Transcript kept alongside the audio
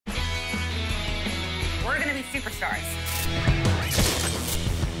We're gonna be superstars.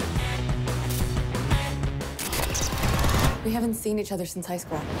 We haven't seen each other since high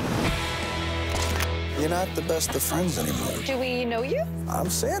school. You're not the best of friends anymore. Do we know you? I'm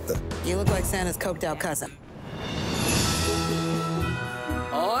Santa. You look like Santa's coked out cousin.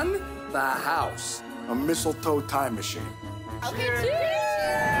 On the house. A mistletoe time machine. Okay,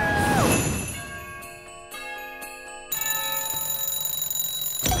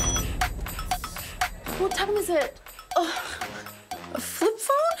 What time is it? A flip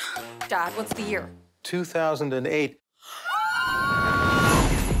phone? Dad, what's the year? 2008.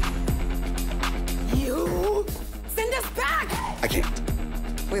 You? Send us back! I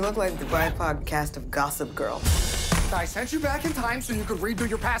can't. We look like the BIPOC cast of Gossip Girl. I sent you back in time so you could redo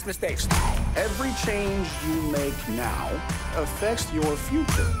your past mistakes. Every change you make now affects your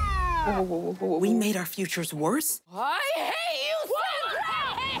future. We made our futures worse? I hate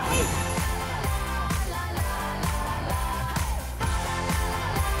you, Santa!